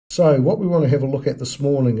So what we want to have a look at this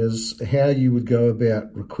morning is how you would go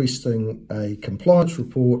about requesting a compliance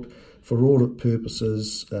report for audit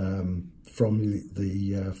purposes from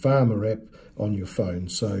the Farmer app on your phone.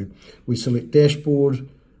 So we select dashboard,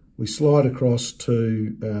 we slide across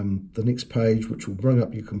to the next page, which will bring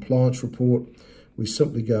up your compliance report. We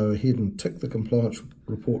simply go ahead and tick the compliance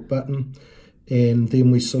report button, and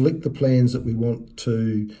then we select the plans that we want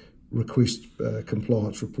to request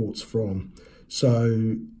compliance reports from.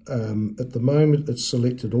 So at the moment it's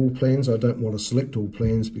selected all plans. I don't want to select all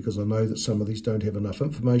plans because I know that some of these don't have enough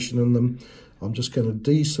information in them. I'm just going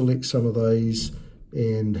to deselect some of these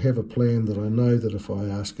and have a plan that I know that if I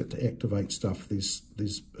ask it to activate stuff, there's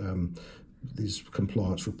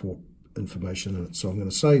compliance report information in it. So I'm going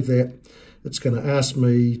to save that. It's going to ask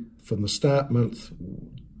me from the start month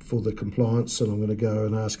for the compliance, and I'm going to go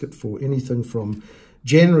and ask it for anything from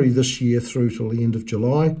January this year through till the end of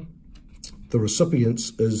July. The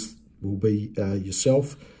recipients will be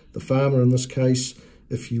yourself, the farmer in this case.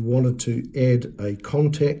 If you wanted to add a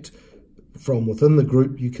contact from within the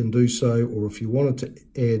group, you can do so, or if you wanted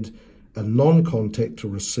to add a non-contact to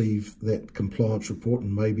receive that compliance report,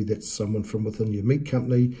 and maybe that's someone from within your meat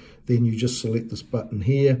company, then you just select this button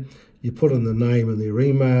here, you put in the name and their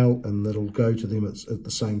email, and that'll go to them at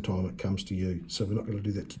the same time it comes to you. So we're not going to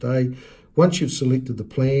do that today. Once you've selected the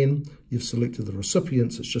plan, you've selected the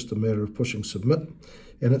recipients, it's just a matter of pushing submit,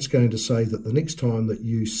 and it's going to say that the next time that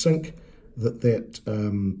you sync, that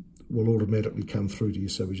will automatically come through to you.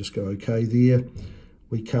 So we just go OK there.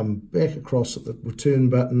 We come back across at the return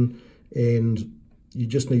button, and you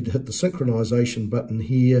just need to hit the synchronization button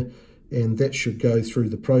here, and that should go through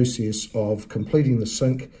the process of completing the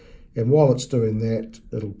sync. And while it's doing that,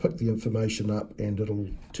 it'll pick the information up and it'll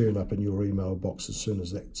turn up in your email box as soon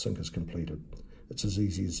as that sync is completed. It's as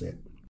easy as that.